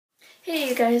Hey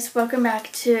you guys, welcome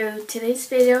back to today's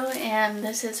video, and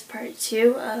this is part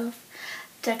 2 of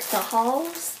Deck the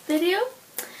Halls video,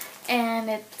 and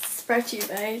it's brought to you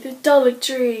by the Dollar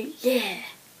Tree, yeah!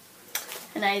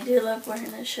 And I do love wearing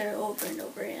this shirt over and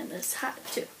over, and this hat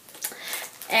too.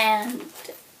 And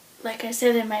like I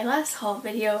said in my last haul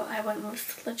video, I went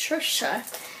with Latricia,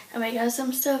 and we got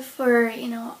some stuff for,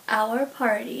 our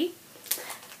party.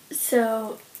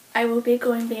 So I will be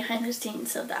going behind the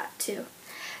scenes of that too.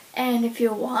 And if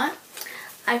you want,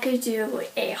 I could do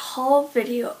a haul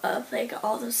video of like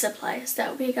all the supplies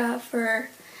that we got for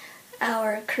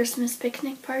our Christmas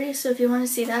picnic party. So if you want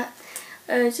to see that,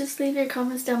 just leave your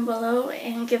comments down below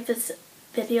and give this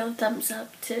video a thumbs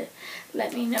up to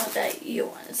let me know that you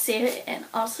want to see it. And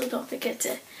also don't forget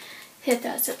to hit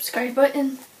that subscribe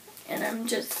button. And I'm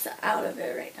just out of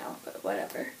it right now, but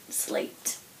whatever. It's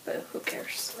late, but who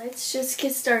cares. Let's just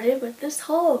get started with this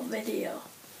haul video.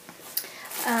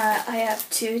 I have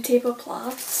 2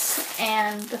 tablecloths,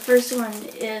 and the first one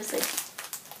is like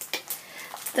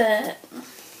the,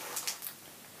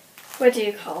 what do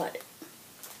you call it,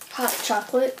 hot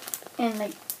chocolate and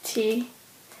like tea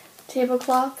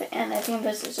tablecloth, and I think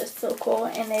this is just so cool.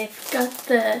 And they've got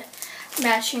the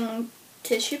matching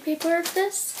tissue paper of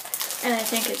this, and I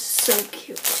think it's so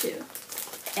cute too.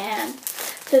 And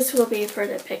this will be for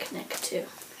the picnic too,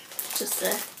 just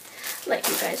to let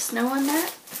you guys know on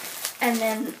that. And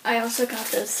then I also got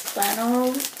this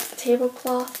flannel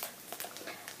tablecloth,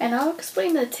 and I'll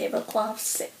explain the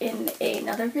tablecloths in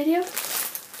another video,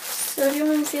 so if you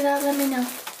want to see that, let me know.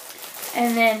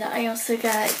 And then I also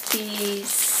got these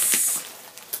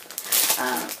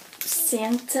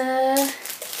Santa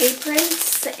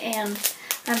aprons, and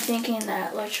I'm thinking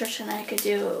that Latricia and I could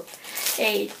do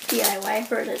a DIY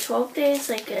for the 12 days,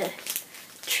 like a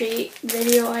treat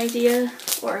video idea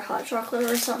or hot chocolate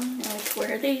or something, and we could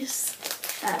wear these.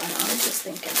 I don't know, I was just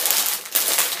thinking.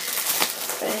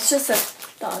 But it's just a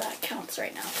thought that counts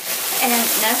right now. And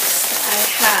next I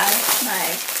have my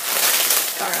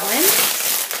garland.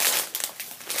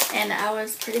 And I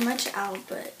was pretty much out,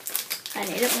 but I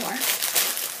needed more.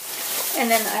 And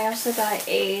then I also got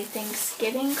a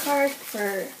Thanksgiving card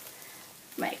for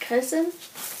my cousin.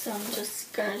 So I'm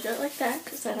just going to do it like that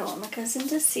because I don't want my cousin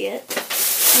to see it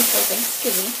until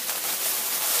Thanksgiving.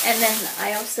 And then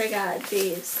I also got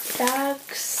these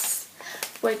bags,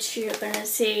 which you're going to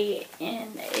see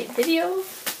in a video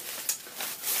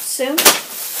soon,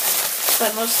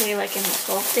 but mostly like in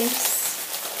 12 days.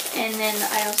 And then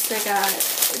I also got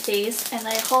these, and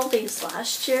I hauled these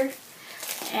last year,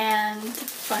 and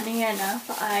funny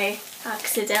enough, I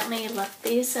accidentally left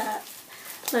these at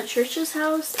Latricia's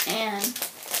house, and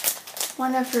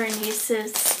one of her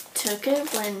nieces took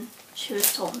it when she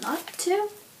was told not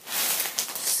to.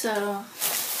 So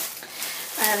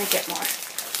I had to get more.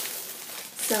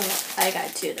 So I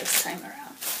got 2 this time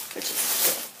around, which is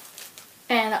cool.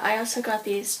 And I also got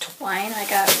these twine. I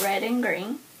got red and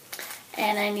green.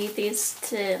 And I need these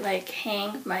to like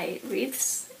hang my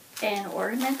wreaths and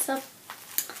ornaments up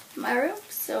in my room.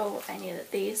 So I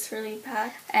needed these really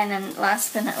bad. And then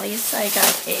last but not least, I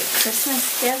got a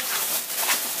Christmas gift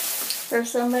for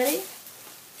somebody.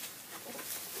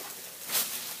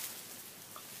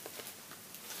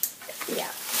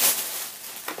 Yeah.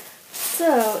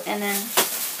 So, and then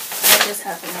I just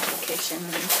have an application,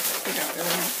 and you don't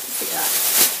really need to see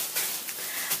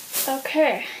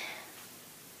that.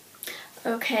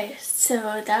 Okay,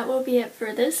 so that will be it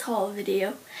for this haul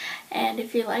video. And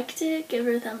if you liked it, give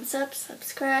it a thumbs up,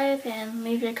 subscribe, and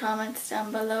leave your comments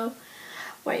down below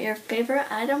what your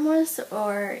favorite item was,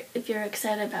 or if you're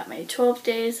excited about my 12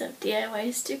 days of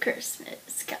DIYs to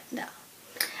Christmas countdown.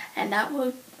 And that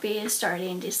will be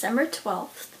starting December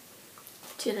 12th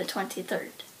to the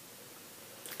 23rd.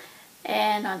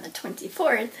 And on the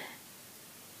 24th,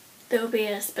 there will be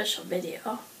a special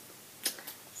video.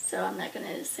 So I'm not going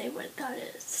to say what that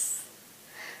is.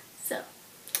 So,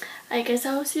 I guess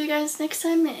I will see you guys next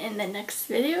time in the next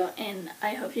video. And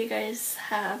I hope you guys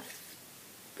have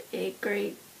a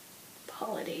great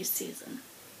holiday season.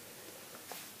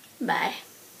 Bye.